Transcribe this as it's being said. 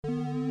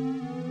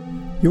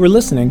You are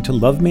listening to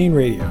Love Maine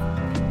Radio,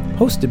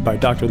 hosted by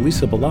Dr.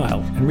 Lisa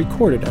Belisle and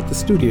recorded at the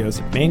studios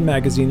at Maine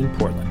Magazine in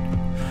Portland.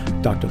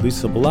 Dr.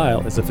 Lisa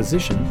Belisle is a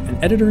physician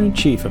and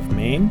editor-in-chief of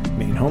Maine,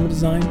 Maine Home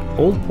Design,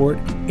 Old Port,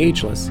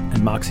 Ageless,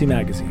 and Moxie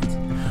magazines.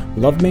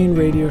 Love Maine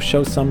Radio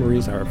show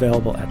summaries are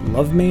available at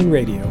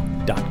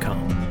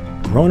lovemaineradio.com,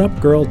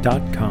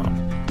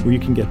 grownupgirl.com, where you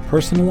can get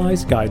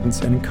personalized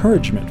guidance and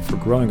encouragement for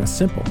growing a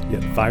simple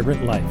yet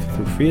vibrant life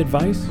through free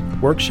advice,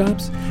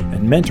 workshops,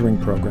 and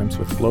mentoring programs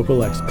with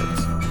local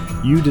experts.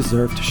 You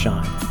deserve to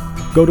shine.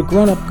 Go to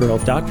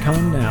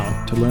grownupgirl.com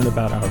now to learn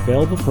about our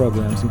available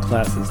programs and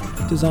classes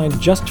designed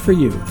just for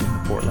you in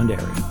the Portland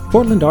area.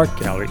 Portland Art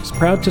Gallery is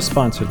proud to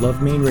sponsor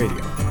Love Maine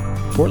Radio.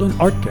 Portland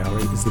Art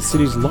Gallery is the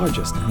city's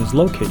largest and is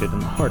located in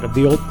the heart of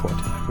the Old Port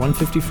at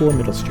 154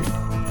 Middle Street.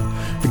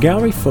 The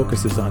gallery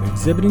focuses on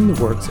exhibiting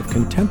the works of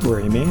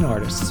contemporary Maine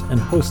artists and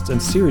hosts a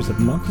series of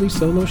monthly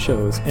solo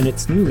shows in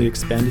its newly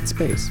expanded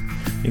space,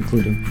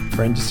 including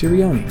Brenda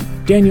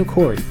Sirioni, Daniel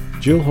Corey,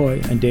 Jill Hoy,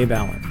 and Dave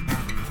Allen.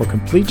 For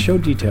complete show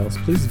details,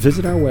 please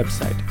visit our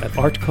website at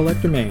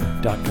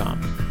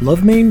artcollectormaine.com.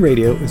 Love Maine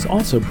Radio is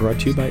also brought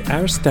to you by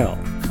Aristel,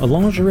 a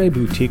lingerie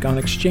boutique on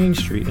Exchange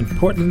Street in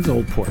Portland's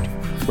Old Port,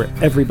 where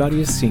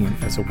everybody is seen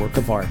as a work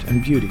of art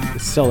and beauty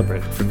is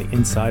celebrated from the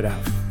inside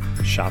out.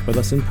 Shop with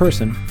us in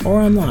person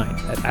or online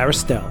at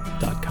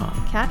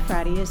aristel.com. Kat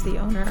Frady is the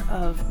owner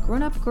of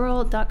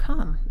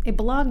grownupgirl.com, a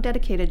blog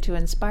dedicated to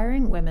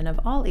inspiring women of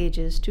all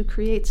ages to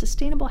create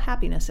sustainable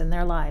happiness in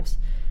their lives.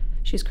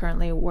 She's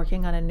currently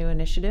working on a new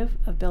initiative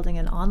of building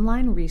an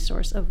online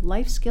resource of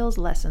life skills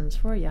lessons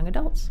for young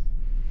adults.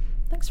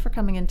 Thanks for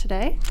coming in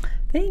today.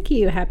 Thank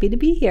you. Happy to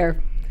be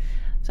here.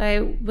 So I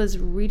was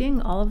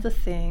reading all of the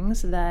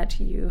things that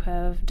you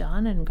have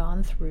done and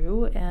gone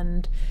through,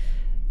 and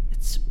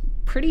it's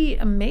pretty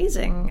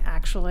amazing,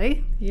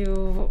 actually.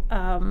 You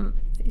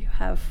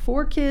have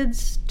 4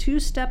 kids, 2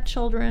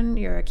 stepchildren.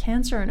 You're a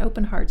cancer and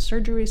open heart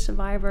surgery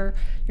survivor.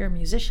 You're a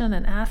musician,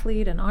 an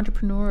athlete, an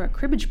entrepreneur, a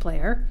cribbage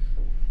player.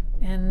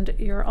 And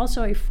you're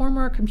also a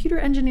former computer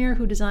engineer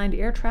who designed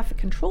air traffic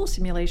control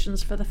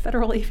simulations for the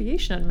Federal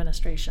Aviation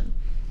Administration.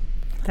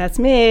 That's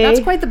me. That's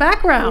quite the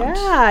background.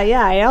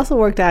 Yeah. I also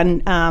worked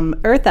on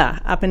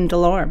Eartha up in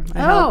Delorme. I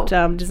helped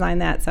design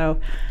that. So,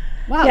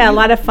 wow, yeah, a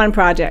lot of fun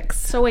projects.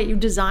 So wait, you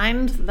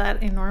designed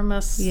that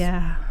enormous...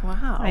 Yeah.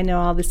 Wow. I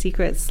know all the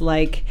secrets.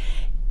 Like,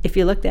 if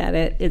you looked at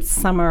it, it's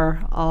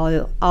summer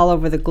all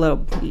over the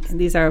globe.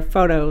 These are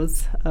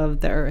photos of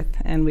the Earth,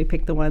 and we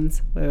picked the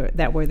ones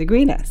that were the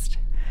greenest.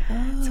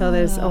 So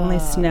there's only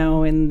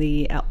snow in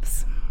the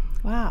Alps.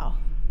 Wow.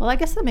 Well, I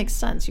guess that makes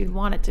sense. You'd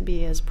want it to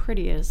be as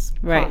pretty as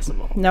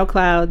possible. No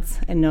clouds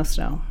and no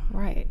snow.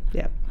 Right.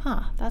 Yep.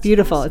 Huh. That's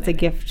beautiful. It's a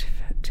gift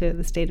to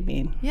the state of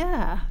Maine.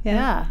 Yeah.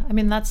 I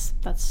mean, that's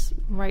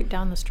right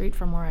down the street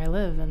from where I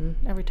live, and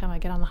every time I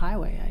get on the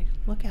highway, I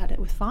look at it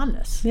with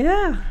fondness.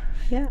 Yeah.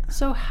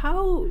 So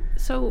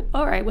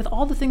all right, with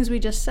all the things we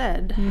just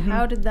said,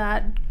 how did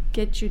that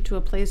get you to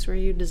a place where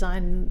you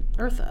designed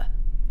Eartha?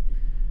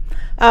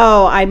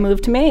 Oh, I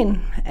moved to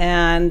Maine,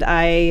 and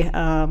I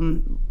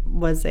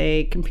was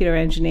a computer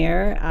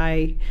engineer.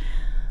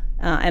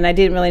 And I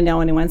didn't really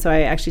know anyone, so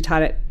I actually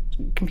taught at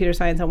computer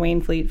science on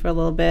Waynfleet for a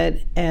little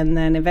bit, and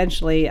then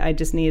eventually I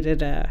just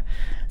needed a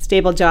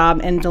stable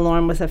job, and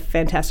Delorme was a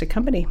fantastic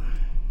company.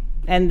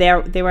 And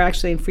they were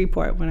actually in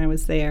Freeport when I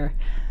was there.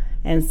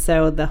 And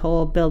so the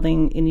whole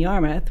building in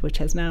Yarmouth, which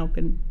has now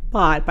been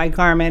bought by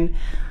Garmin,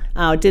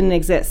 didn't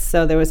exist.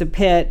 So there was a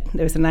pit,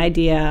 there was an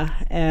idea,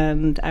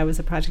 and I was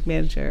a project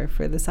manager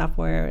for the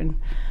software, and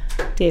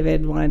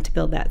David wanted to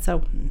build that.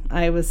 So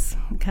I was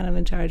kind of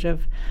in charge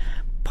of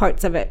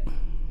parts of it,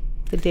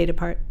 the data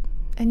part.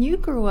 And you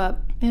grew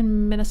up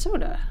in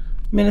Minnesota.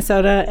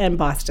 Minnesota and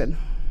Boston.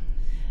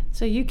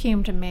 So you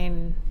came to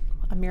Maine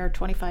a mere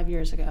 25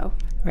 years ago.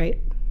 Right.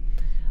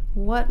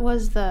 What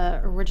was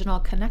the original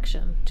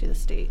connection to the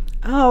state?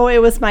 Oh,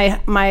 it was my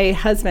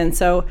husband.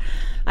 So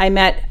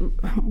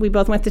we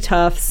both went to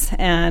Tufts,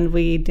 and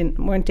we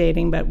weren't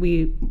dating, but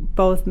we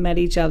both met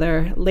each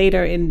other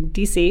later in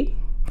DC,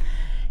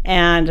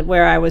 and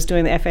where I was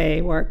doing the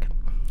FAA work.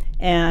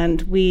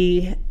 And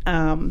we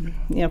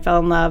fell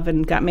in love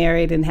and got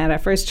married and had our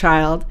first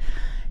child.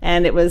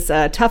 And it was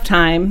a tough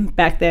time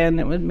back then.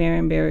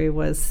 Marion Barry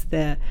was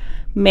the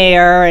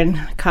mayor and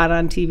caught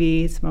on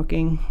TV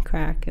smoking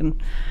crack, and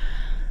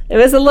it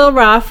was a little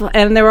rough,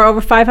 and there were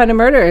over 500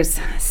 murders.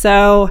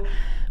 So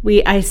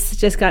I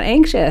just got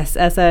anxious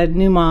as a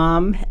new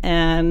mom,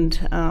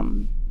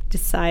 and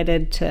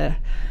decided to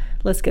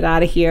let's get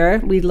out of here.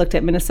 We looked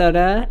at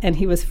Minnesota, and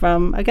he was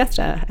from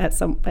Augusta. At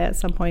some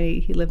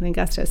point he lived in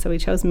Augusta, so we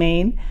chose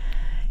Maine.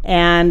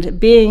 And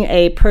being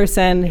a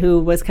person who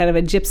was kind of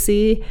a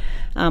gypsy,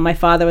 my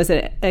father was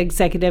an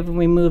executive, and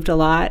we moved a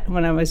lot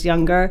when I was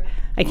younger.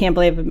 I can't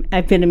believe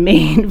I've been in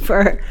Maine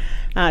for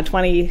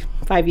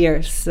 25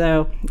 years.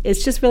 So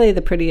it's just really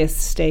the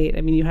prettiest state.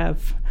 I mean, you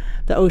have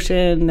the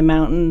ocean, the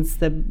mountains,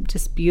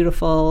 just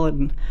beautiful.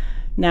 And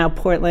now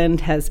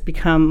Portland has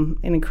become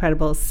an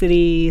incredible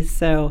city.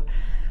 So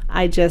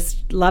I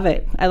just love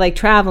it. I like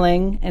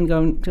traveling and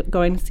going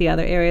to see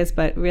other areas,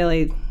 but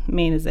really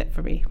Maine is it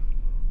for me.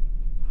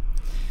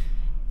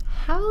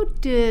 How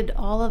did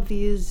all of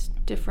these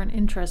different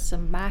interests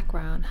and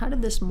background, how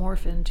did this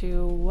morph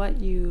into what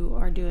you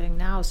are doing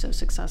now so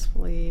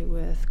successfully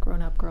with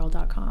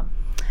grownupgirl.com?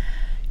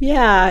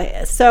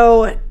 Yeah,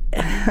 so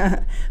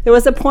there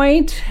was a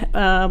point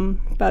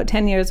about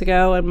 10 years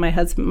ago, and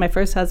my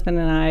first husband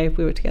and I,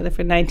 we were together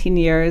for 19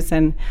 years,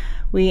 and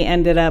we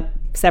ended up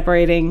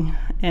separating,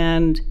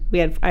 and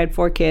I had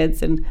 4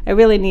 kids, and I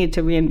really needed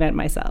to reinvent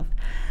myself.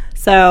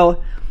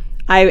 So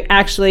I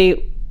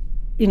actually,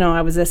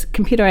 I was a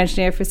computer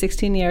engineer for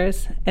 16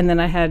 years, and then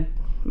I had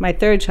my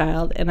 3rd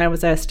child, and I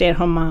was a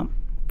stay-at-home mom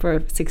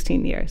for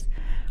 16 years.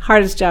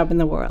 Hardest job in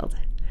the world.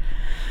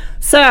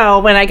 So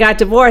when I got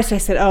divorced, I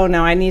said, oh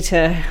no, I need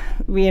to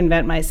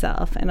reinvent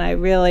myself. And I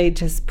really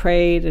just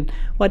prayed, and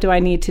what do I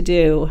need to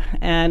do?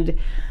 And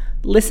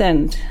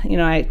listened.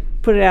 I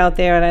put it out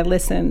there and I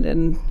listened,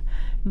 and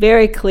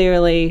very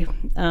clearly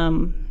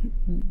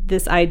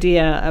this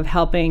idea of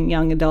helping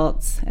young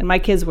adults, and my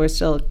kids were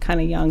still kind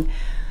of young,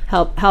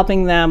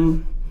 helping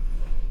them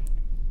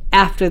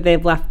after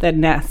they've left the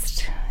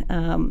nest.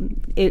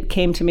 It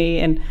came to me,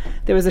 and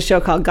there was a show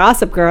called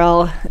Gossip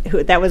Girl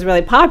that was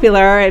really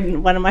popular,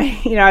 and one of my,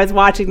 I was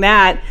watching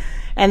that,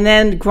 and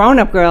then Grown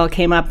Up Girl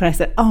came up, and I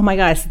said, oh my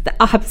gosh, it's the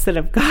opposite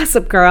of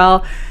Gossip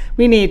Girl.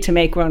 We need to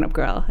make Grown Up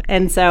Girl.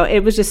 And so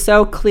it was just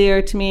so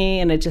clear to me,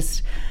 and I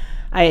just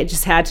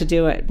had to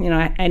do it.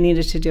 I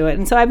needed to do it.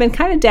 And so I've been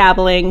kind of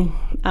dabbling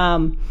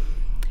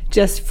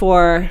just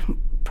for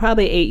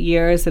probably 8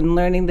 years and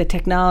learning the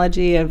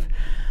technology of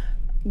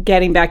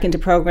getting back into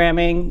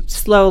programming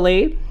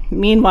slowly.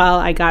 Meanwhile,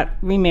 I got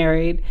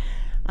remarried.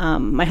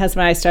 My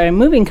husband and I started a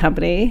moving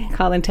company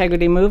called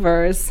Integrity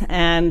Movers,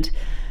 and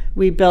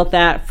we built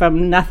that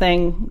from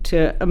nothing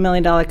to $1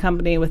 million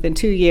company within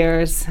 2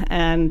 years.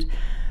 And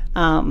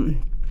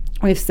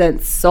we've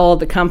since sold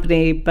the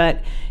company,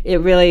 but it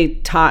really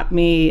taught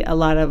me a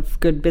lot of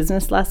good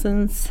business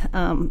lessons,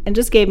 and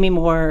just gave me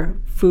more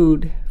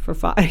food for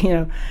thought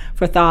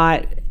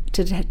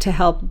to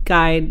help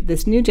guide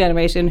this new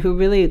generation who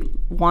really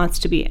wants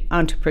to be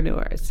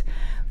entrepreneurs.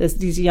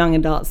 These young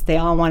adults, they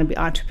all want to be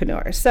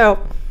entrepreneurs.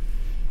 So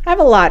I have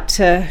a lot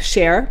to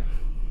share,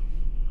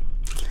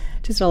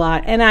 just a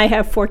lot. And I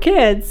have 4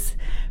 kids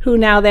who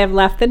now they've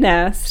left the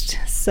nest.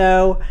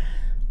 So,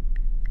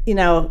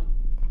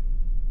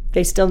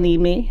 they still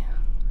need me.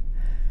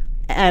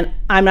 And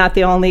I'm not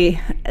the only,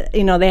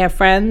 they have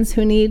friends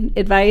who need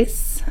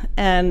advice.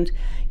 And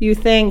you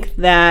think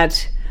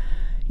that,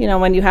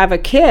 when you have a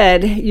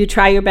kid, you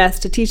try your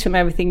best to teach them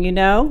everything you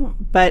know,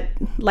 but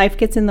life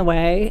gets in the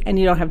way and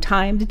you don't have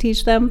time to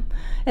teach them.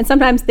 And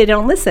sometimes they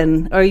don't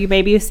listen, or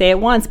maybe you say it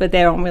once, but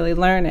they don't really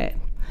learn it.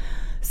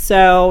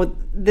 So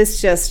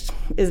this just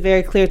is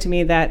very clear to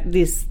me that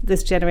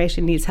this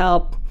generation needs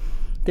help.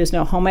 There's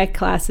no home ec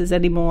classes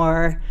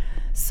anymore.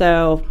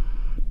 So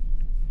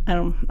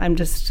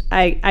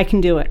I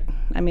can do it.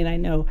 I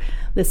know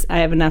this. I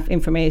have enough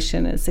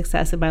information and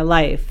success in my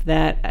life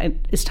that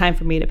it's time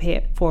for me to pay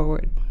it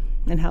forward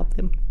and help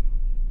them.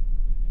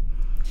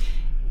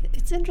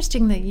 It's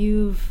interesting that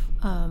you've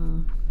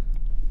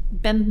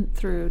been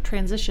through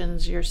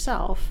transitions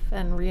yourself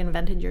and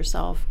reinvented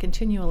yourself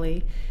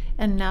continually,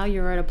 and now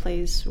you're at a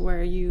place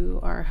where you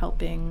are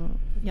helping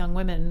young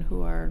women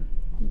who are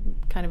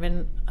kind of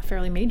in a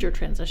fairly major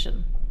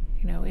transition,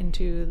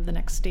 into the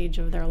next stage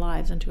of their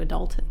lives, into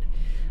adulthood.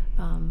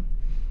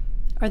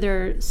 Are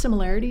there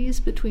similarities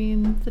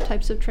between the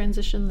types of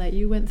transition that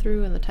you went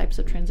through and the types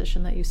of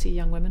transition that you see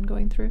young women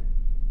going through?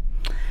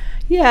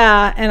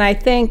 Yeah, and I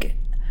think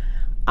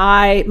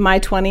my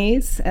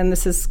 20s, and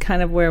this is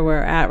kind of where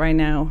we're at right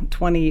now,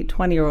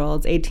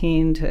 20-year-olds,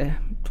 18 to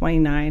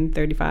 29,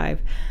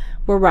 35,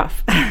 were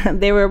rough.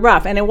 They were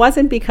rough. And it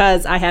wasn't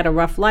because I had a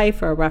rough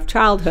life or a rough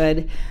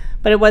childhood,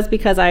 but it was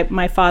because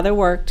my father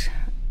worked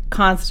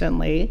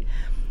constantly.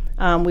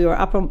 We were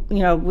up,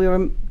 we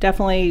were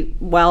definitely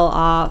well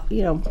off.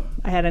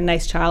 I had a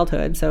nice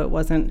childhood, so it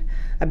wasn't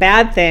a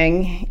bad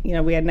thing.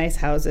 We had nice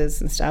houses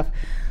and stuff.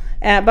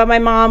 But my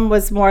mom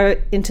was more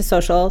into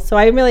social, so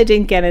I really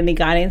didn't get any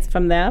guidance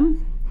from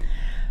them.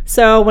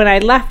 So when I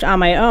left on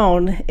my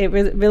own, it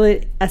was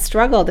really a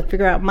struggle to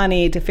figure out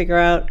money,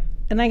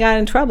 and I got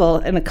in trouble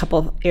in a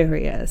couple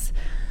areas.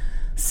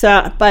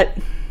 So, but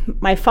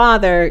my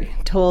father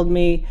told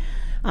me,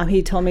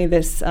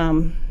 this.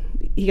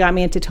 He got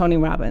me into Tony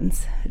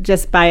Robbins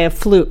just by a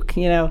fluke,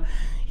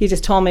 He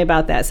just told me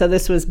about that. So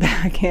this was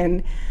back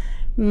in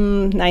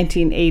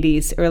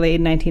 1980s, early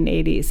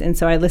 1980s. And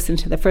so I listened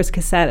to the first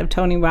cassette of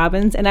Tony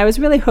Robbins, and I was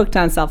really hooked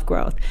on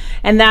self-growth.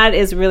 And that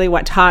is really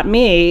what taught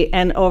me.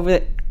 And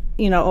over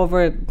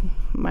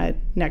my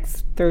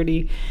next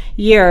 30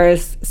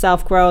 years,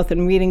 self-growth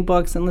and reading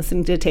books and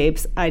listening to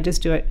tapes, I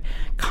just do it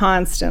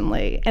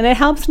constantly. And it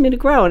helps me to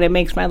grow, and it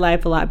makes my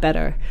life a lot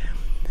better.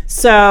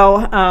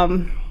 So,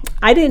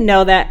 I didn't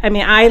know that.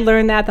 I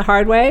learned that the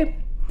hard way.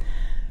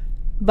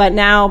 But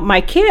now my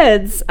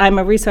kids, I'm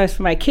a resource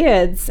for my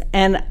kids,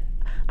 and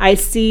I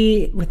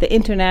see with the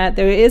internet,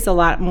 there is a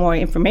lot more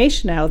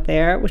information out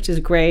there, which is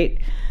great,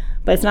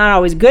 but it's not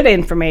always good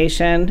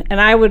information.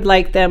 And I would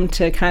like them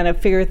to kind of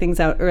figure things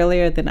out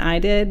earlier than I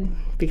did,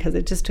 because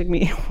it just took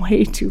me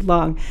way too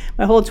long.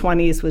 My whole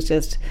 20s was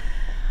just,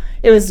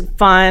 it was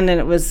fun and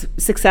it was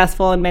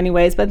successful in many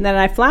ways, but then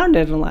I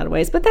floundered in a lot of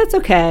ways. But that's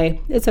okay.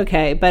 It's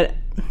okay. But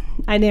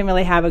I didn't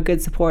really have a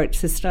good support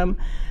system.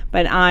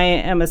 But I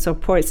am a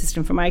support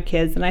system for my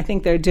kids, and I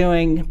think they're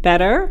doing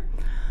better.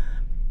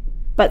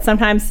 But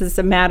sometimes it's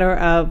a matter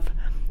of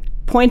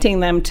pointing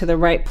them to the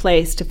right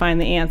place to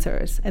find the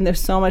answers. And there's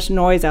so much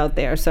noise out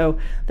there. So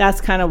that's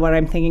kind of what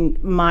I'm thinking.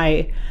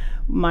 My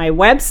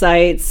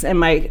websites and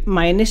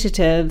my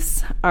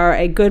initiatives are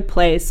a good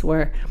place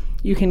where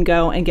you can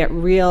go and get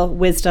real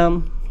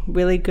wisdom,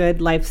 really good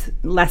life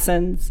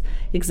lessons,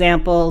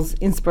 examples,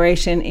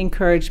 inspiration,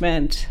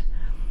 encouragement.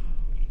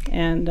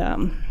 And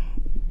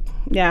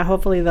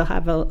hopefully they'll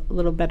have a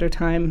little better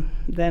time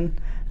than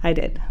I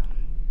did.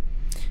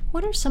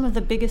 What are some of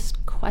the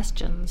biggest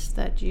questions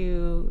that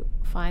you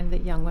find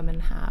that young women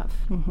have?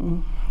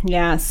 Mm-hmm.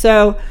 Yeah,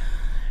 so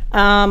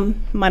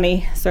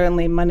money,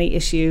 certainly money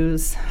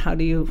issues. How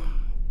do you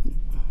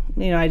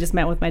I just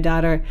met with my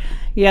daughter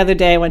the other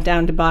day. I went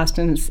down to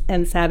Boston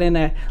and sat in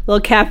a little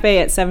cafe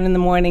at 7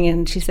 a.m,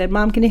 and she said,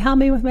 "Mom, can you help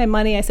me with my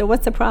money?" I said,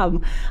 "What's the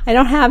problem?" "I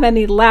don't have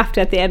any left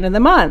at the end of the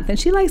month." And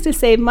she likes to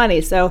save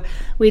money. So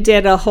we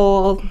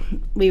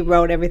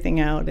wrote everything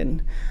out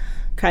and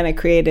kind of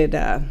created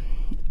a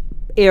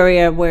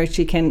area where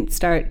she can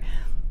start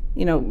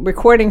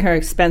recording her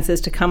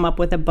expenses to come up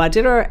with a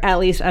budget, or at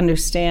least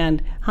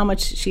understand how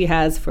much she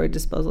has for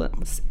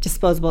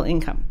disposable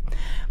income.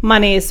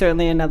 Money is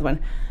certainly another one.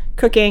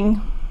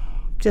 Cooking,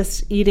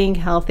 just eating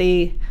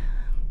healthy.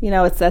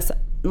 It's a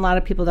lot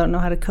of people don't know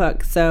how to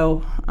cook.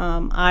 So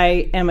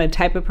I am a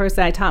type of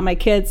person, I taught my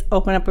kids,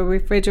 open up a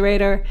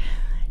refrigerator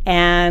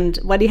and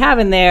what do you have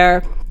in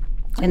there?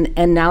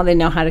 And now they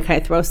know how to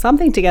kind of throw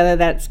something together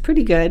that's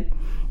pretty good.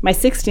 My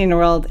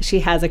 16-year-old, she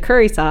has a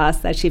curry sauce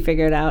that she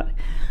figured out.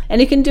 And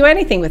you can do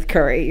anything with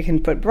curry. You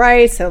can put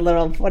rice, a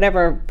little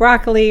whatever,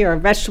 broccoli or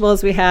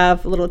vegetables we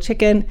have, a little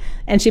chicken,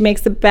 and she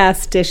makes the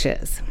best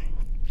dishes.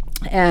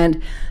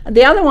 And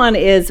the other one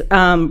is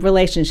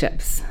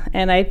relationships.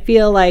 And I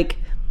feel like,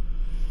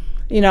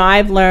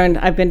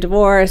 I've been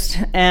divorced,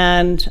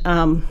 and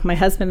my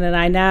husband and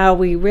I now,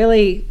 we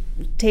really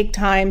take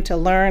time to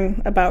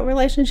learn about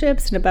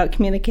relationships and about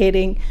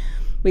communicating.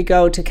 We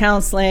go to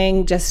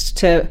counseling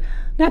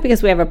not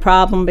because we have a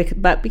problem,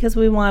 but because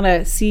we want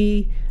to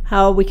see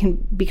how we can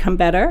become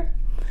better.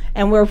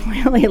 And we're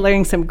really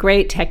learning some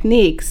great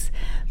techniques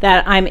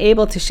that I'm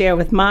able to share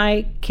with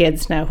my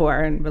kids now who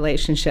are in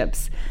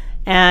relationships.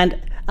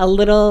 And a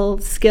little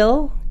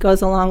skill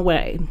goes a long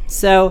way.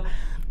 So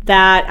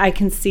that I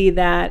can see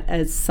that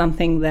as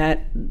something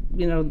that,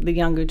 the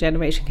younger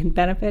generation can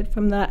benefit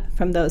from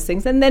those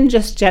things. And then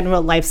just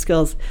general life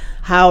skills,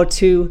 how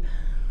to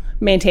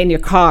maintain your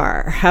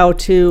car, how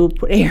to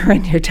put air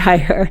in your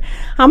tire,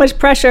 how much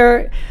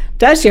pressure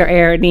does your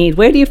air need,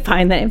 where do you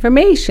find that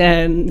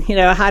information,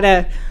 how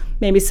to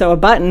maybe sew a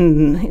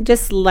button,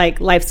 just like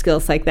life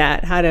skills like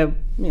that, how to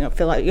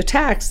fill out your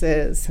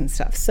taxes and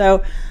stuff.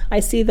 So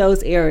I see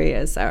those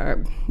areas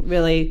are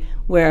really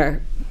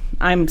where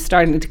I'm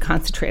starting to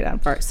concentrate on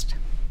first.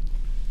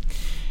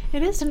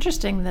 It is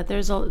interesting that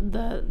there's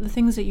the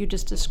things that you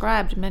just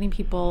described. Many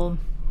people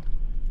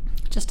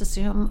just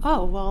assume,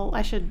 oh, well,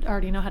 I should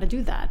already know how to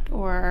do that,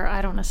 or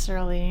I don't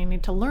necessarily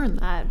need to learn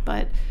that.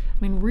 But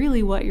I mean,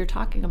 really what you're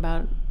talking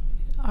about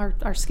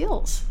are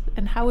skills.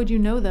 And how would you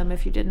know them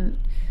if you didn't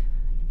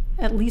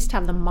at least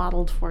have them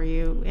modeled for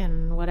you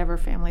in whatever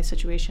family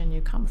situation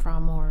you come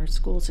from or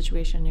school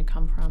situation you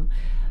come from,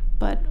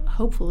 but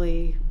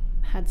hopefully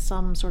had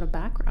some sort of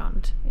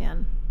background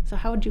in. So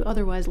how would you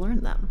otherwise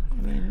learn them?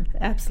 I mean,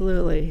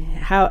 absolutely.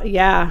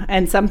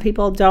 And some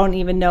people don't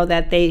even know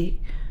that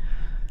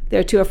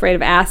they're too afraid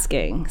of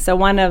asking. So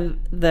one of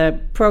the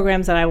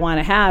programs that I want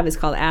to have is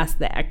called Ask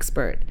the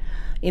Expert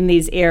in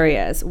these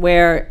areas,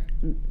 where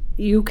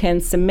you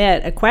can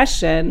submit a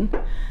question,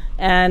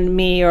 and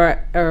me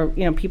or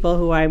people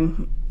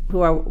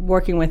who are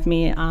working with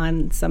me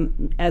on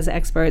some as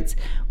experts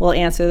will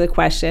answer the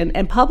question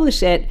and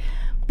publish it,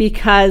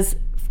 because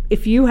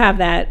if you have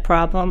that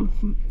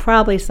problem,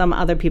 probably some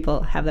other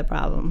people have the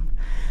problem.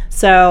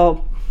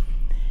 So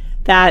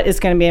that is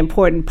going to be an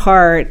important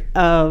part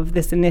of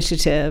this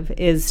initiative,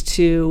 is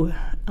to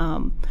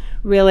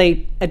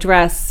really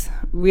address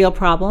real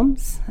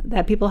problems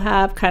that people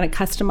have, kind of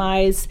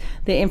customize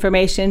the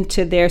information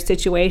to their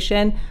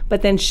situation,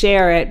 but then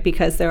share it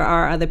because there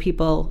are other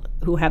people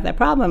who have that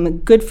problem.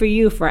 Good for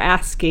you for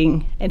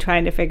asking and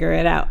trying to figure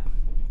it out.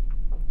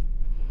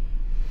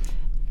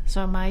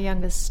 So my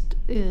youngest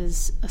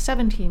is a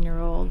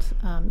 17-year-old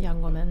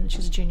young woman.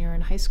 She's a junior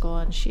in high school,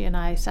 and she and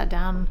I sat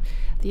down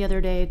the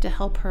other day to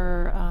help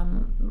her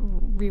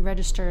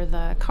re-register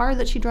the car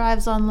that she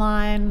drives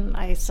online.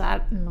 I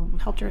sat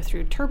and helped her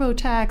through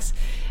TurboTax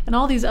and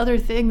all these other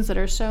things that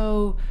are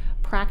so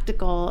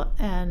practical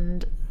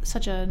and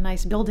such a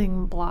nice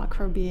building block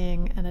for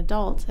being an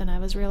adult. And I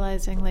was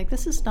realizing, like,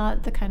 this is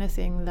not the kind of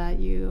thing that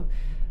you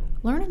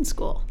learn in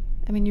school.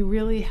 I mean, you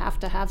really have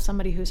to have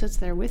somebody who sits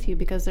there with you,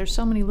 because there's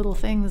so many little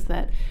things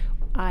that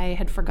I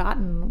had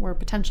forgotten were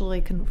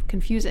potentially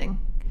confusing.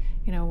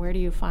 You know, where do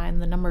you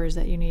find the numbers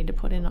that you need to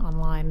put in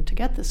online to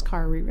get this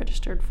car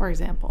re-registered, for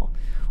example?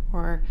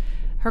 Or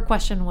her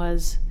question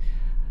was,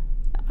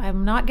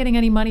 I'm not getting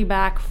any money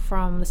back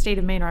from the state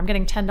of Maine, or I'm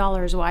getting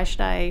 $10. Why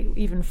should I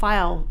even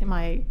file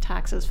my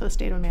taxes for the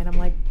state of Maine? I'm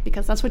like,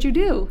 because that's what you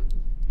do.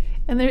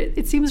 And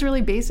it seems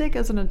really basic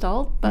as an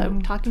adult,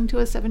 but talking to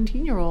a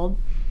 17-year-old,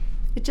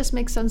 it just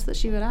makes sense that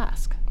she would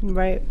ask.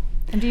 Right.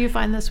 And do you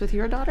find this with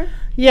your daughter?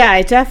 Yeah,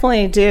 I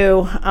definitely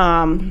do.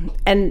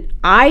 And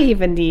I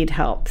even need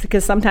help,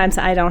 because sometimes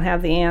I don't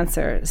have the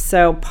answer.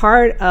 So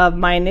part of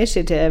my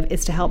initiative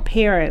is to help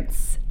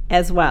parents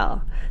as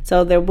well.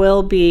 So this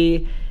will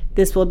be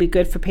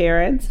good for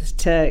parents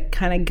to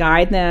kind of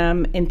guide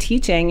them in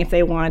teaching, if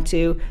they want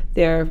to,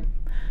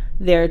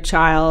 their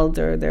child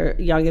or their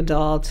young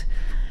adult,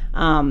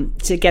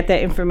 to get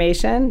that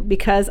information,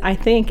 because I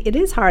think it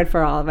is hard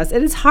for all of us.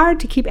 It is hard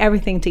to keep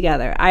everything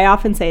together. I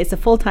often say it's a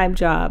full-time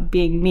job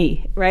being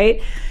me,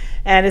 right?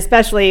 And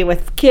especially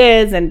with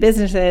kids and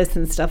businesses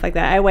and stuff like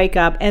that. I wake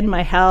up, and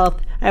my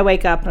health, I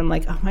wake up and I'm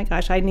like, oh my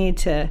gosh, I need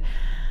to,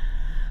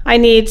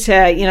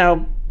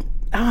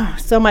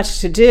 so much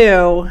to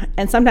do.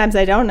 And sometimes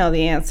I don't know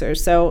the answer.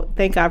 So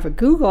thank God for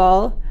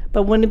Google,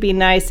 but wouldn't it be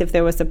nice if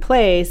there was a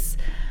place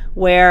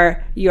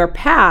where your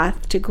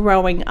path to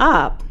growing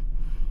up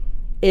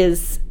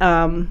is,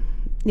 you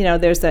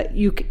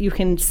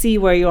can see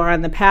where you are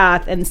on the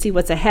path and see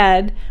what's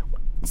ahead,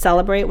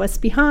 celebrate what's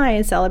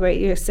behind, celebrate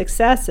your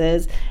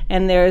successes,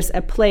 and there's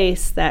a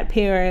place that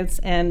parents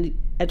and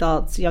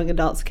adults, young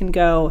adults, can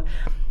go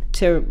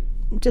to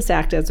just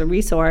act as a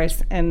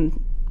resource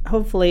and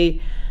hopefully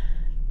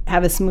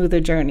have a smoother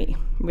journey,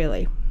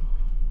 really.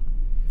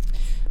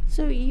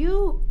 So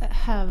you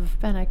have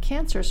been a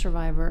cancer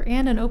survivor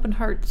and an open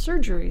heart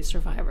surgery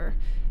survivor.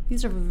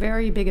 These are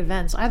very big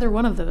events. Either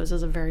one of those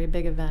is a very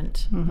big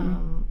event.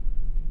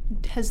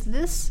 Has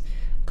this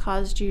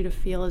caused you to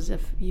feel as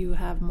if you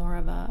have more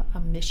of a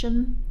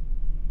mission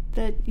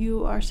that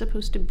you are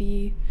supposed to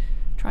be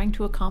trying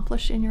to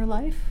accomplish in your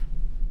life?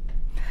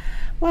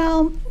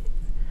 Well,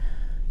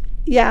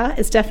 yeah,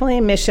 it's definitely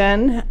a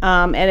mission.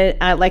 And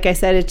it, like I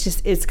said,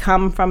 it's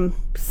come from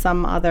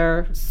some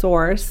other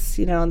source,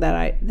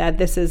 I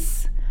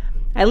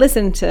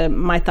listen to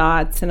my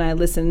thoughts and I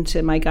listen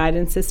to my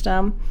guidance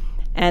system.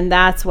 And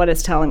that's what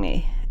it's telling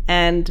me.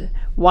 And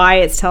why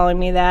it's telling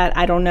me that,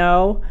 I don't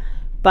know.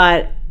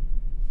 But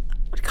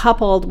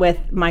coupled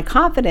with my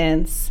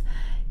confidence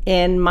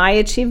in my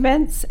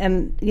achievements,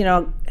 and,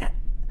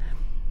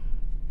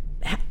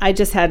 I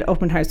just had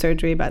open heart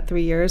surgery about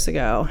 3 years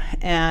ago.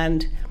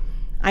 And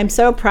I'm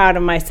so proud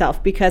of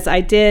myself, because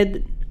I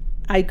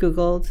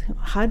Googled,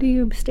 how do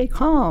you stay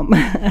calm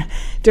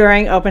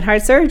during open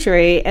heart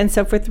surgery? And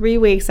so for 3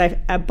 weeks,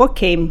 a book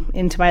came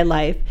into my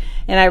life,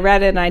 and I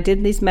read it, and I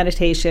did these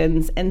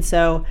meditations. And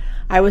so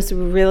I was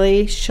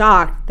really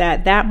shocked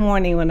that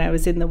morning when I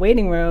was in the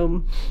waiting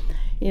room,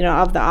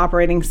 of the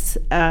operating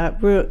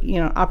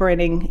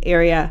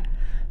area,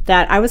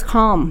 that I was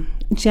calm,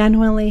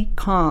 genuinely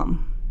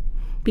calm,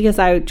 because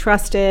I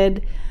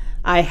trusted,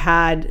 I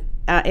had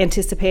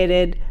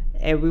anticipated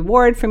a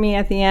reward for me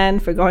at the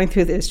end for going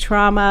through this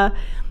trauma,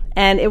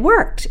 and it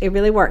worked. It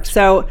really worked.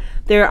 So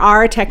there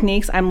are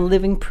techniques. I'm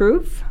living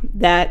proof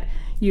that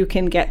you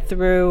can get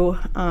through,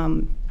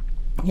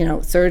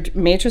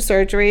 major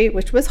surgery,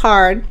 which was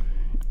hard,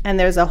 and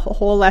there's a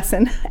whole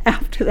lesson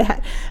after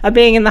that of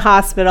being in the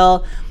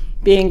hospital,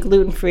 being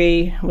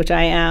gluten-free, which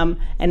I am,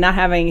 and not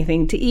having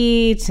anything to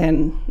eat,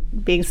 and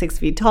being 6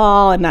 feet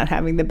tall, and not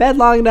having the bed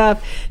long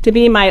enough to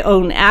be my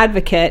own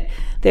advocate.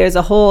 There's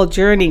a whole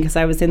journey, because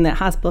I was in the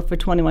hospital for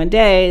 21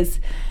 days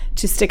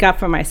to stick up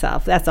for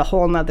myself. That's a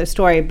whole nother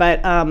story.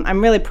 But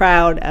I'm really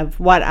proud of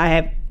what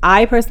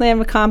I personally have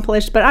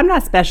accomplished, but I'm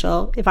not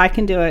special. If I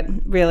can do it,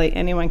 really,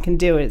 anyone can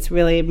do it. It's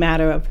really a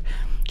matter of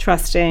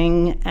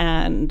trusting.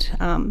 And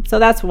so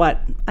that's what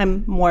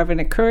I'm more of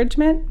an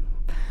encouragement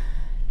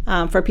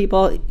for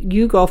people.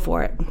 You go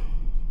for it.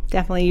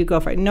 Definitely you go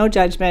for it. No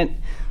judgment.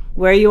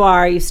 Where you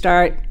are, you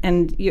start,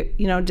 and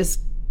just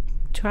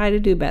try to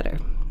do better.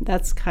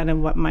 That's kind of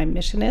what my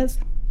mission is.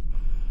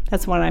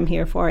 That's what I'm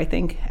here for, I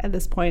think, at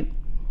this point.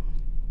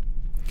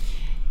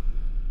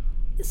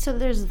 So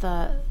there's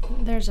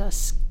a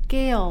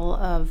scale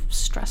of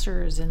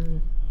stressors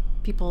in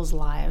people's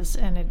lives,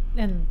 and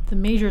the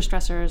major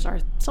stressors are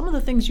some of the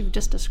things you've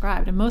just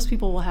described. And most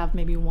people will have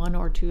maybe one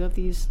or two of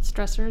these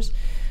stressors,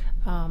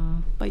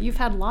 but you've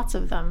had lots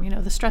of them.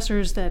 The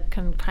stressors that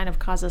can kind of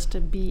cause us to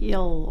be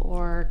ill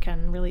or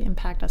can really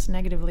impact us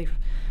negatively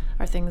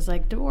are things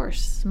like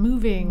divorce,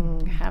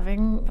 moving,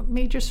 having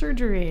major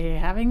surgery,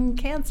 having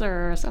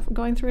cancer,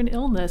 going through an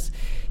illness.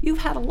 You've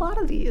had a lot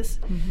of these.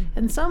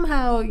 And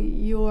somehow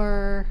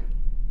you're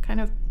kind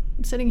of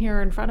sitting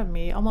here in front of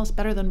me almost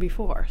better than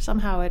before.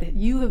 Somehow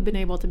you have been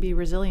able to be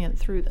resilient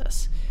through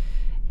this.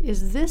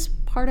 Is this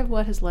part of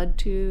what has led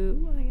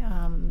to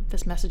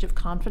this message of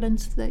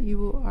confidence that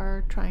you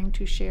are trying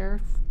to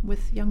share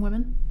with young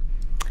women?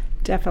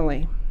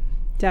 Definitely.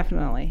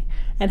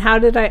 And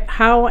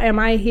how am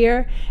I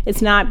here?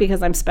 It's not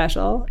because I'm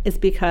special. It's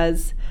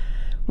because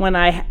when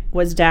I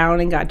was down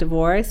and got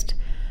divorced,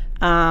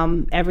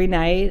 every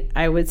night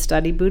I would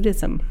study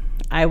Buddhism.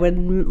 I would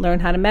learn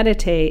how to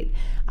meditate.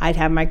 I'd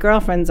have my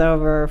girlfriends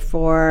over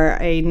for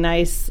a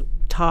nice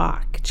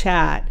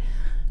chat.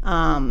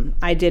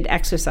 I did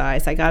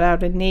exercise. I got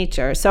out in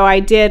nature. So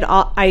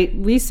I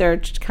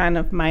researched kind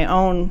of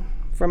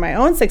for my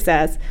own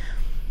success,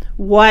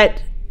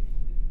 what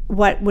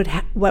would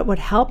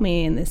help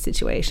me in this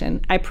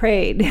situation. I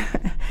prayed.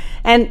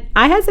 And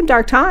I had some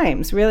dark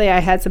times. Really, I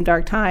had some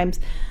dark times.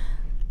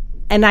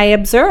 And I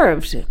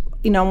observed,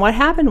 what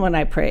happened when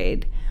I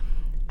prayed.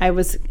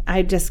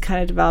 I just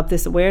kind of developed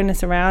this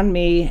awareness around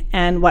me,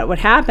 and what would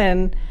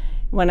happen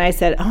when I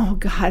said, oh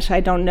gosh,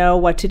 I don't know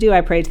what to do.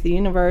 I prayed to the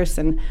universe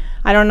and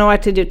I don't know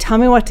what to do. Tell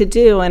me what to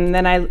do. And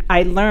then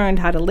I learned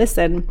how to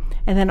listen.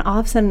 And then all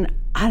of a sudden,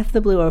 out of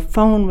the blue, a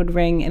phone would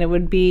ring, and it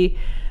would be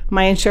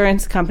my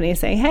insurance company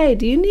saying, hey,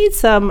 do you need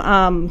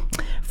some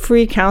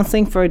free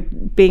counseling for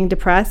being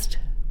depressed?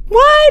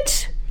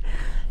 What?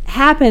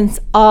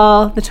 Happens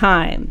all the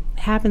time.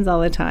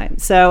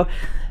 So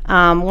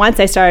once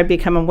I started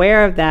becoming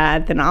aware of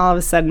that, then all of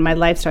a sudden my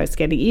life starts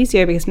getting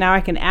easier, because now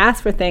I can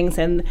ask for things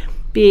and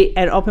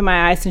open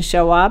my eyes and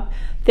show up.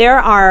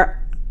 I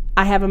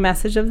have a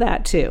message of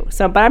that too.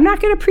 So, but I'm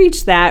not going to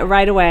preach that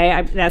right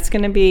away. That's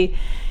going to be,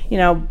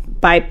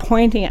 by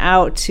pointing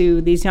out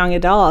to these young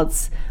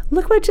adults,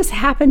 look what just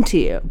happened to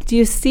you. Do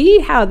you see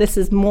how this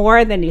is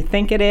more than you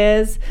think it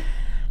is?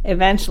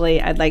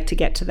 Eventually, I'd like to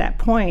get to that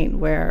point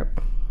where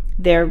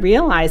they're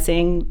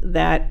realizing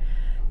that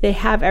they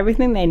have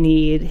everything they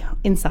need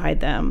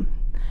inside them.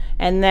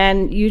 And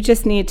then you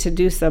just need to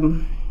do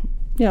some,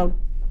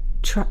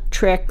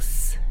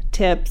 tricks,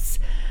 tips,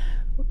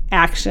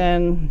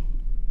 action,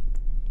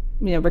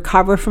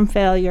 recover from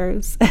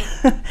failures,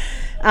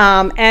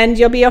 and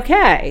you'll be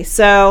okay.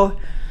 So,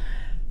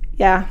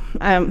 yeah,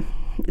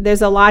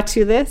 there's a lot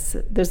to this.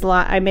 There's a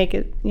lot. I make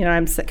it,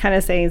 I'm kind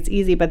of saying it's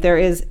easy, but there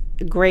is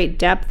great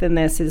depth in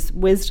this, is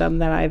wisdom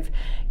that I've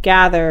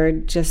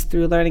gathered just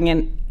through learning.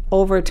 And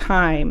over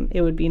time,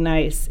 it would be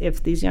nice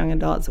if these young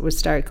adults would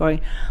start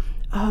going,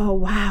 oh,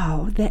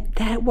 wow,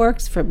 that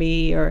works for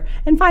me,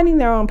 and finding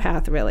their own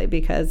path, really,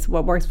 because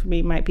what works for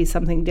me might be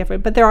something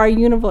different. But there are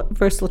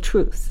universal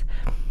truths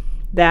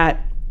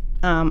that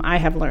I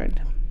have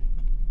learned.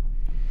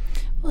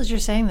 Well, as you're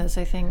saying this,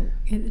 I think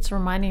it's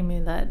reminding me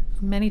that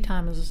many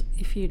times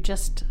if you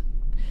just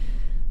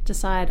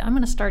decide, I'm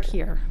going to start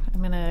here, I'm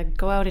going to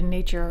go out in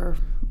nature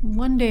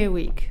one day a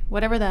week,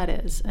 whatever that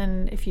is,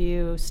 and if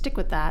you stick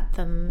with that,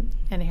 and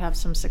you have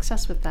some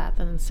success with that,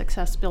 then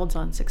success builds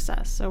on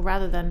success. So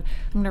rather than,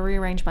 I'm going to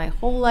rearrange my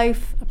whole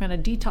life, I'm going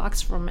to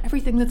detox from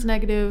everything that's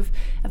negative,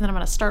 and then I'm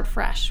going to start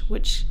fresh,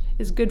 which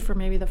is good for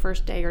maybe the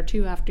first day or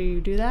two after you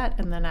do that,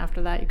 and then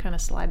after that you kind of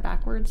slide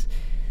backwards.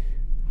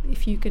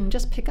 If you can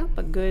just pick up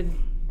a good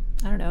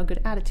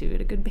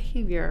attitude, a good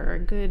behavior, a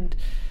good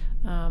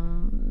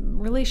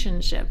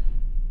relationship,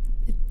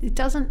 it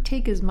doesn't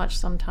take as much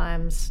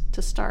sometimes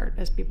to start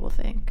as people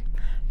think.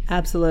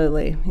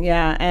 Absolutely.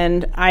 Yeah.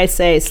 And I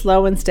say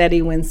slow and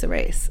steady wins the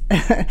race.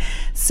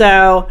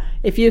 So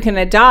if you can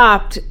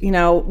adopt,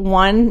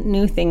 one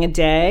new thing a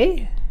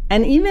day,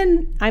 and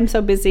even I'm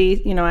so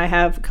busy, I'm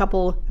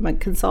a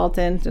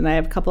consultant and I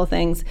have a couple of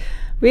things.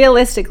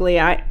 Realistically,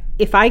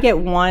 if I get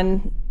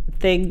one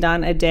thing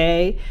done a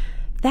day,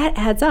 that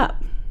adds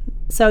up.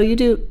 So you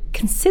do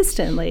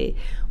consistently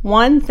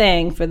one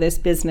thing for this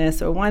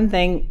business, or one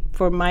thing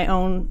for my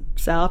own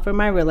self or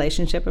my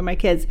relationship or my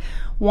kids.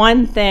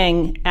 One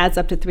thing adds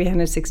up to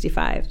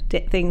 365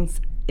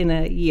 things in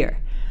a year.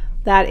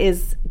 That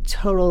is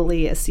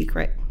totally a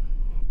secret.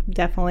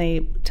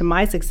 Definitely to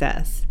my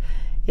success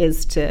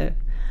is to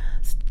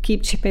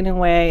keep chipping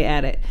away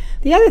at it.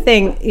 The other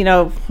thing,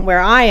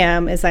 where I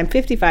am is I'm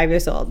 55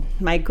 years old.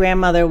 My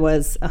grandmother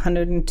was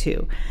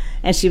 102,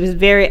 and she was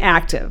very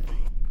active.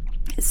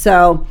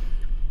 So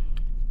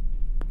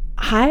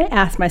I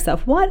asked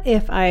myself, what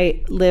if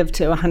I live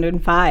to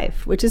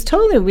 105, which is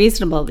totally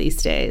reasonable these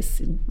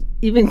days,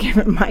 even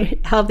given my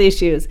health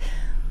issues.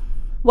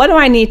 What do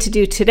I need to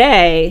do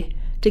today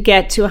to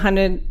get to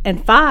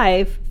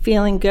 105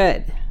 feeling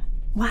good?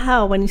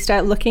 Wow, when you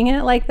start looking at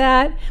it like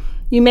that,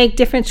 you make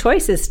different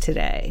choices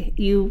today.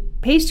 You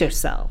pace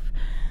yourself.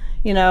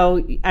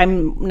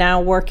 I'm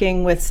now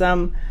working with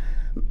some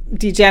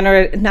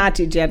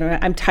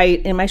I'm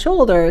tight in my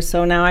shoulders,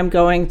 so now I'm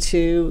going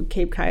to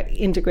Cape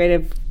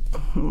Integrative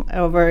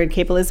over at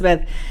Cape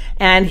Elizabeth,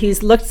 and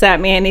he's looked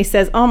at me and he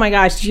says, oh my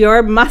gosh,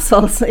 your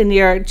muscles in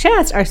your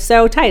chest are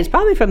so tight. It's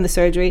probably from the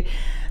surgery.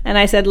 And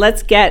I said,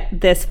 let's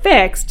get this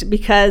fixed,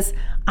 because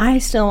I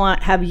still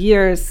have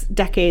years,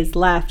 decades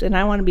left, and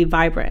I want to be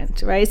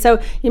vibrant, right?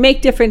 So you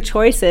make different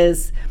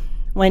choices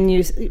when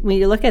you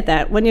look at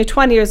that. When you're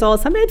 20 years old,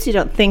 sometimes you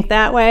don't think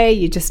that way.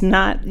 You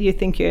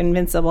think you're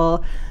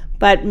invincible.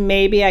 But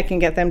maybe I can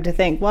get them to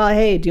think, well,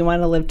 hey, do you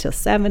want to live till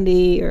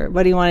 70, or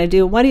what do you want to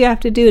do? What do you have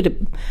to do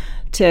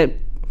to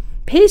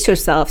pace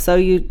yourself so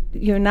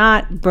you're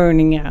not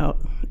burning out?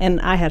 And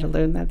I had to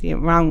learn that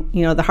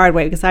the hard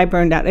way, because I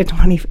burned out at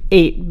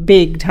 28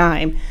 big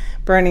time,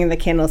 burning the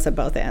candles at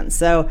both ends.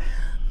 So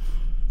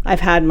I've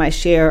had my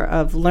share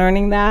of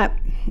learning that,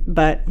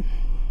 but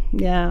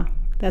yeah,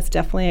 that's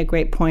definitely a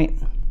great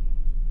point.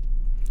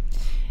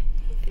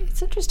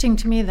 It's interesting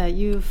to me that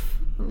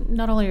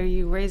not only are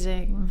you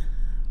raising,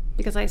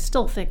 because I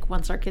still think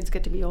once our kids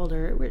get to be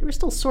older, we're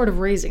still sort of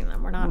raising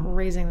them. We're not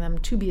raising them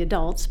to be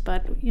adults,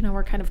 but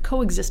we're kind of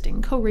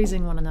coexisting,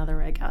 co-raising one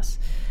another, I guess.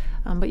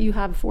 But you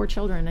have 4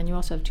 children, and you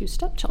also have 2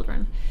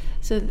 stepchildren.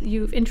 So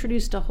you've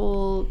introduced a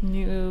whole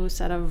new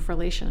set of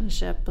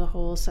relationship, a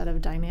whole set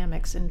of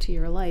dynamics into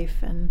your life,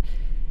 and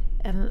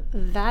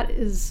that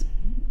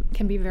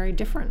can be very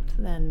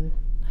different than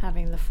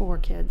having the 4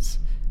 kids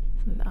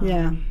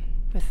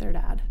with their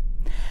dad.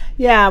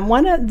 Yeah,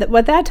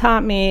 what that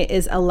taught me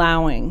is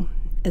allowing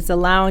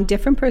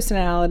different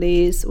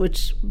personalities,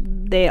 which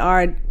they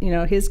are,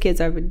 his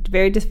kids are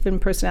very different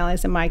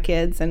personalities than my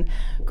kids and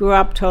grew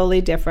up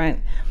totally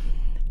different.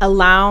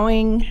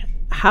 Allowing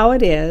how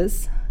it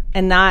is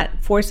and not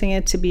forcing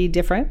it to be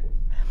different,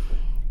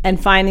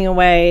 and finding a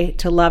way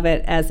to love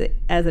it as it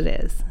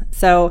is.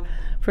 So,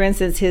 for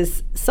instance,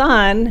 his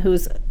son,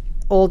 who's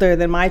older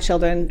than my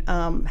children,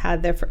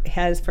 had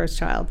his first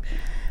child.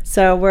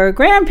 So we're a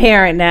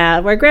grandparent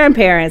now. We're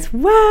grandparents.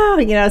 Wow,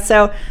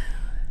 so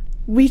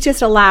we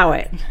just allow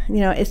it.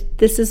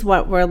 This is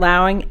what we're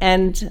allowing.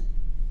 And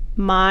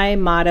my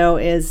motto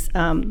is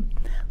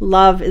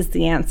love is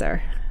the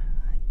answer.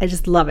 I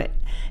just love it.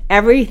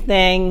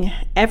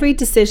 Every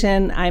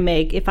decision I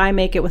make, if I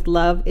make it with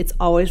love, it's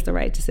always the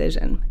right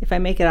decision. If I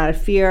make it out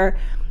of fear,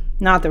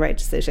 not the right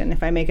decision.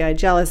 If I make it out of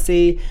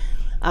jealousy,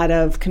 out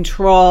of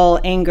control,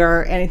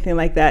 anger, anything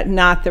like that,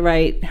 not the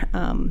right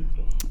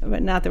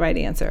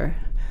answer.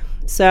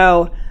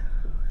 So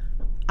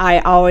I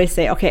always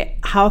say, okay,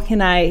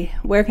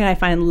 where can I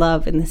find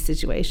love in this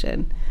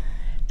situation?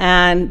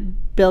 And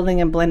building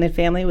a blended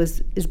family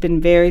has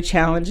been very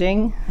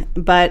challenging,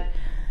 but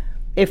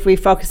if we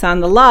focus on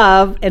the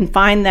love and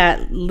find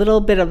that little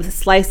bit of a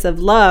slice of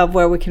love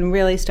where we can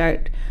really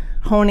start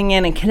honing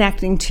in and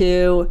connecting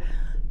to,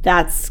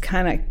 that's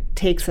kind of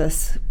takes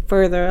us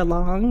further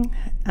along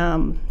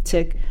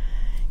to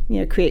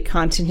create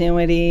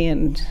continuity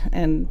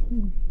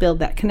and build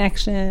that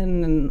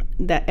connection and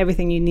that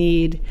everything you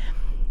need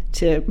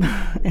to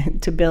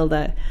build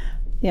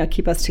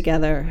keep us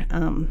together.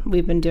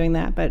 We've been doing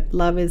that, but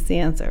love is the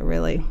answer,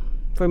 really,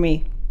 for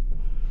me.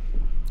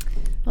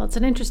 Well, it's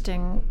an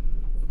interesting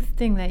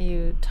thing that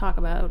you talk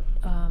about,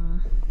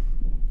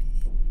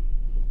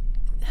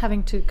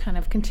 having to kind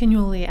of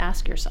continually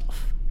ask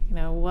yourself,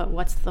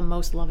 what's the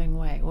most loving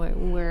way?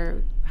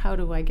 How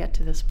do I get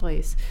to this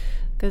place?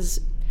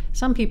 Because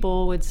some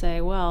people would say,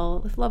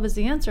 well, if love is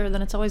the answer,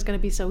 then it's always going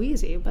to be so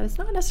easy. But it's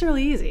not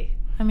necessarily easy.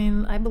 I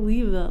mean, I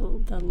believe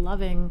the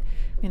loving,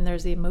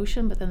 there's the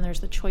emotion, but then there's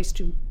the choice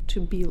to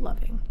be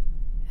loving.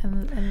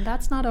 And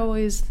that's not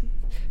always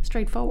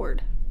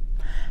straightforward.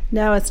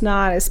 No, it's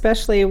not,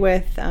 especially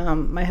with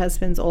my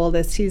husband's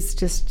oldest. He's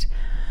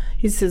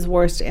his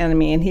worst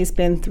enemy, and he's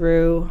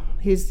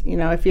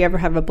if you ever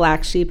have a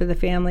black sheep of the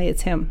family,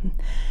 it's him.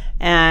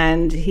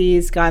 And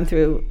he's gone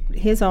through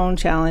his own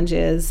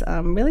challenges,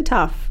 really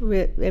tough.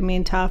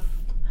 Tough,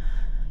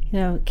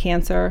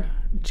 cancer,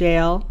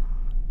 jail,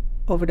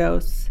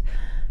 overdose,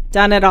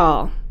 done it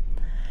all.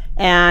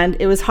 And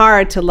it was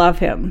hard to love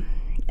him.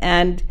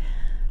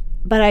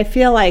 But I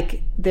feel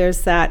like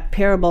there's that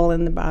parable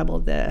in the Bible,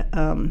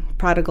 the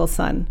prodigal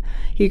son.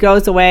 He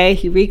goes away,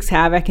 he wreaks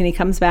havoc, and he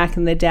comes back,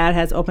 and the dad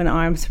has open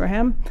arms for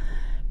him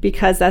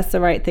because that's the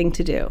right thing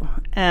to do.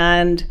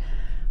 And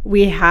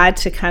we had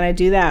to kind of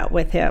do that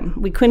with him.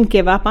 We couldn't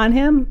give up on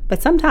him,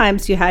 but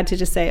sometimes you had to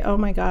just say, oh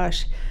my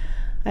gosh,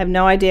 I have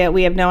no idea.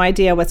 We have no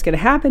idea what's going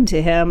to happen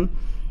to him,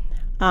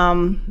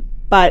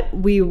 but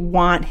we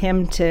want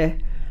him to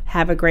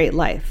have a great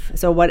life.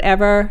 So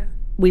whatever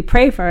we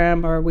pray for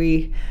him, or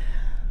we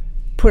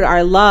put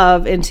our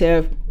love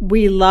into,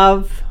 we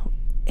love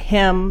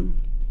him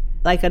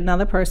like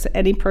another person,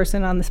 any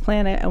person on this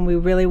planet, and we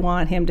really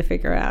want him to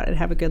figure out and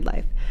have a good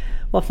life.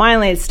 Well,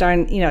 finally, it's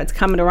starting. It's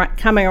coming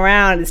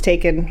around. It's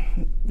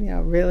taken,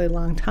 a really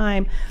long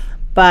time,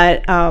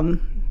 but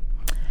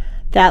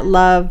that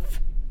love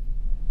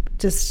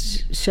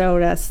just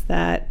showed us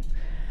that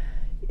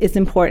it's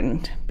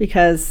important.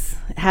 Because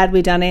had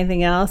we done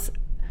anything else,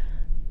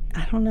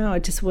 I don't know.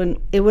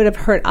 It would have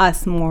hurt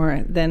us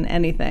more than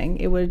anything.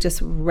 It would have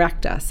just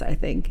wrecked us, I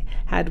think,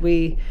 had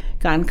we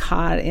gotten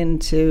caught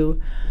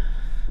into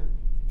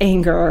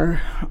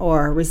anger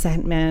or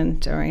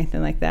resentment or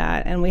anything like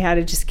that. And we had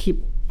to just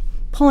keep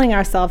pulling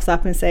ourselves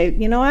up and say,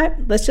 you know what,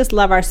 let's just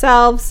love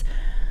ourselves.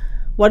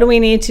 What do we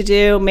need to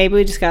do? Maybe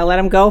we just got to let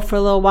him go for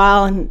a little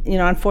while. And,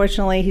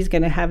 unfortunately, he's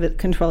going to have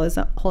control his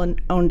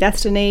own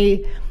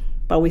destiny,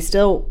 but we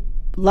still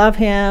love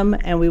him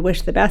and we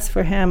wish the best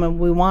for him and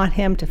we want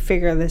him to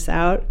figure this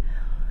out.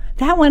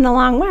 that went a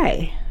long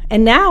way.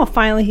 And now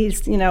finally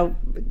he's,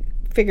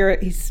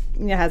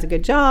 has a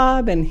good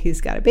job and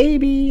he's got a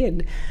baby,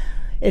 and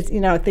it's,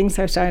 things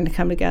are starting to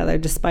come together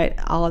despite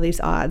all of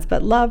these odds.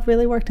 But love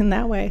really worked in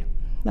that way.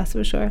 That's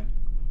for sure.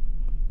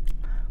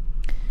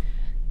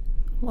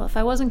 Well, if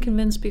I wasn't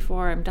convinced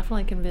before, I'm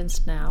definitely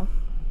convinced now.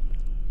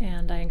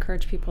 And I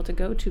encourage people to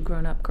go to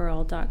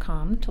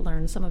grownupgirl.com to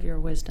learn some of your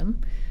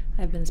wisdom.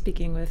 I've been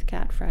speaking with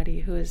Kat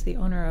Frady, who is the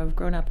owner of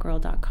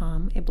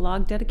grownupgirl.com, a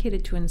blog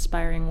dedicated to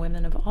inspiring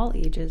women of all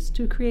ages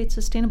to create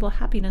sustainable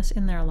happiness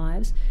in their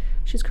lives.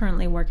 She's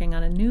currently working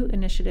on a new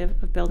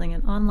initiative of building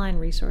an online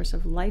resource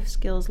of life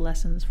skills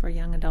lessons for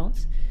young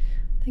adults.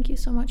 Thank you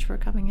so much for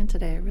coming in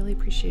today. I really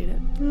appreciate it.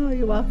 Oh,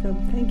 you're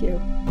welcome. Thank you.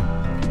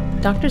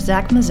 Dr.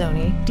 Zach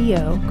Mazzoni,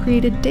 DO,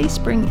 created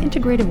Dayspring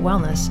Integrative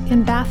Wellness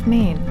in Bath,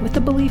 Maine, with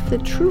the belief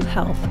that true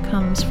health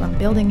comes from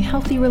building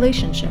healthy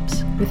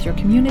relationships with your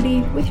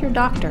community, with your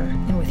doctor,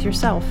 and with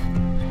yourself.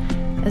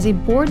 As a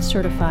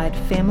board-certified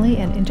family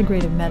and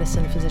integrative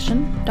medicine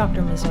physician,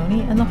 Dr.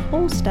 Mazzoni and the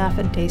whole staff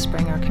at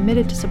Dayspring are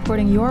committed to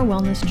supporting your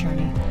wellness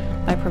journey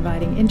by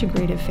providing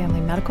integrative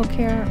family medical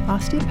care,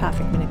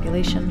 osteopathic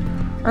manipulation,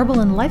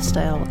 herbal and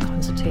lifestyle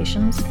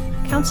consultations,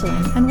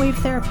 counseling, and wave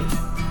therapy.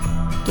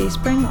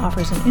 Dayspring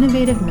offers an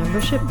innovative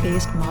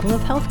membership-based model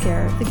of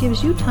healthcare that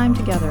gives you time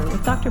together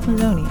with Dr.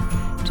 Mazzoni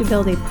to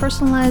build a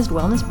personalized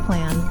wellness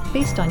plan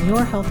based on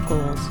your health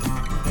goals.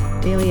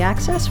 Daily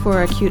access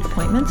for acute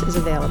appointments is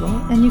available,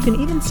 and you can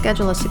even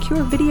schedule a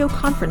secure video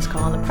conference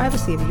call in the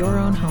privacy of your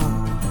own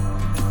home.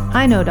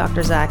 I know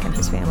Dr. Zach and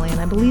his family, and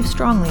I believe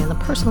strongly in the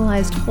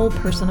personalized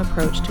whole-person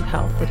approach to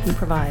health that he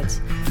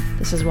provides.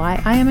 This is why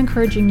I am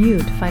encouraging you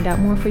to find out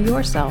more for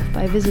yourself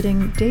by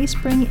visiting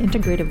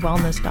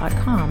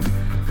dayspringintegrativewellness.com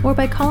or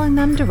by calling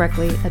them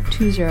directly at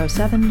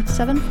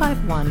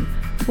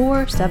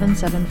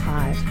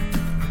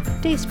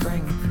 207-751-4775.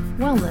 Dayspring,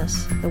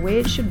 wellness the way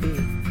it should be.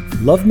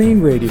 Love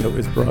Maine Radio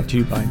is brought to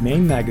you by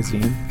Maine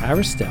Magazine,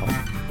 Aristelle,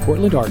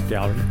 Portland Art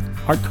Gallery,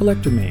 Art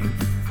Collector Maine,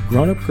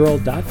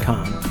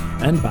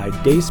 grownupgirl.com, and by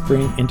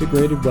Dayspring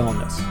Integrated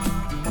Wellness.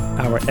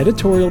 Our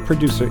editorial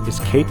producer is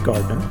Kate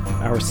Gardner.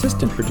 Our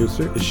assistant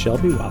producer is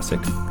Shelby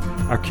Wasick.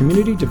 Our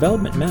community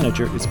development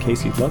manager is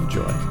Casey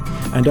Lovejoy.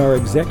 And our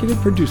executive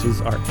producers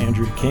are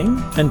Andrew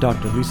King and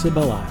Dr. Lisa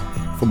Belisle.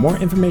 For more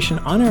information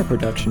on our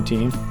production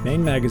team,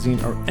 Maine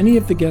Magazine, or any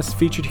of the guests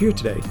featured here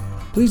today,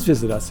 please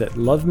visit us at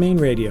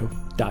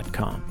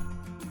lovemaineradio.com.